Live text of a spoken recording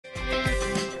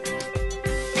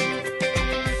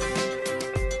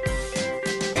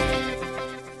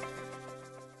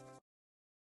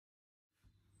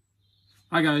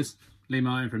Hi guys, Lee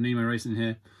Martin from Nemo Racing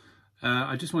here.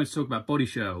 I just wanted to talk about body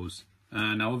shells.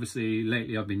 Now obviously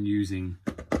lately I've been using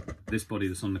this body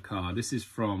that's on the car. This is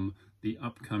from the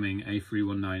upcoming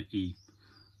A319E.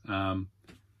 To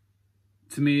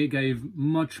me it gave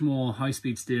much more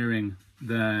high-speed steering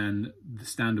than the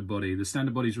standard body. The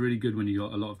standard body is really good when you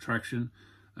got a lot of traction,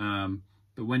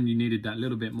 but when you needed that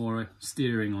little bit more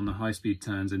steering on the high-speed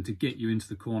turns and to get you into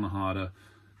the corner harder,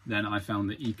 then I found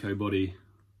the Eco body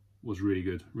was really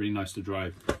good, really nice to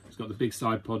drive. It's got the big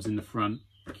side pods in the front,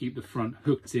 keep the front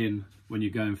hooked in when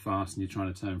you're going fast and you're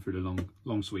trying to turn through the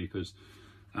long sweepers.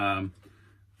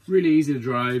 Really easy to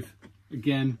drive.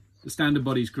 Again, the standard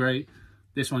body's great.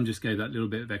 This one just gave that little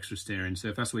bit of extra steering. So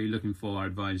if that's what you're looking for, I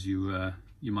advise you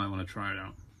you might want to try it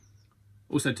out.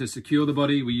 Also, to secure the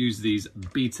body, we use these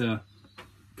Beta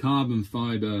carbon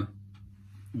fiber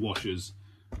washers.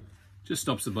 Just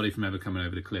stops the body from ever coming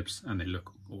over the clips, and they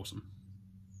look awesome.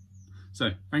 So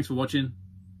thanks for watching.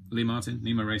 Lee Martin,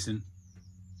 Nemo Racing.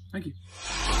 Thank you.